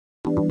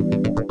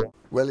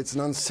Well, it's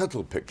an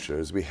unsettled picture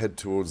as we head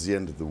towards the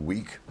end of the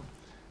week.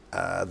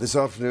 This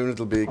afternoon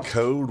it'll be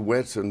cold,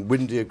 wet and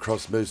windy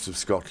across most of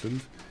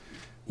Scotland.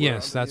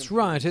 Yes, that's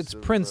right. It's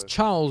Prince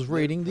Charles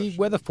reading the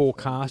weather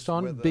forecast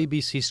on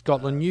BBC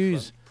Scotland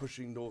News.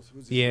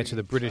 The heir to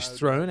the British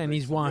throne and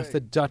his wife, the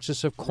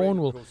Duchess of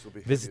Cornwall,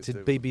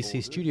 visited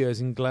BBC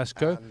Studios in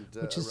Glasgow,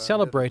 which is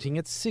celebrating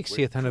its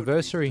 60th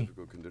anniversary.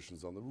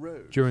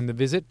 During the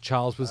visit,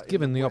 Charles was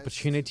given the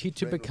opportunity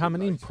to become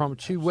an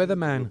impromptu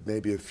weatherman.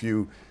 Maybe a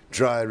few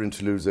drier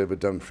interludes over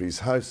Dumfries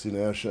House in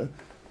Ayrshire.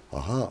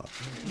 Aha!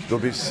 There'll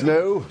be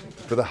snow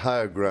for the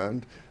higher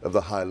ground of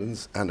the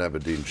Highlands and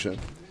Aberdeenshire.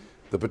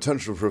 The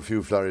potential for a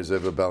few flurries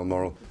over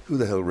Balmoral. Who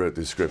the hell wrote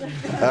this script?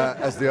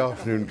 As the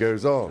afternoon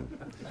goes on.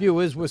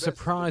 Viewers were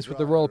surprised with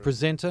the royal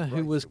presenter,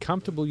 who was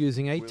comfortable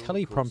using a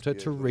teleprompter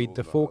to read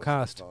the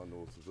forecast.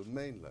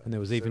 And there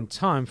was even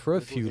time for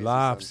a few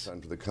laughs.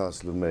 To the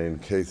Castle of Maine,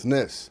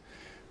 Caithness.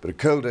 But a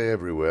cold day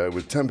everywhere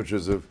with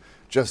temperatures of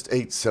just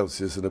 8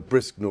 Celsius and a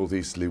brisk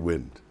northeasterly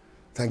wind.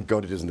 Thank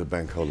God it isn't a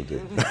bank holiday.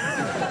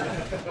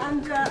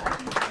 And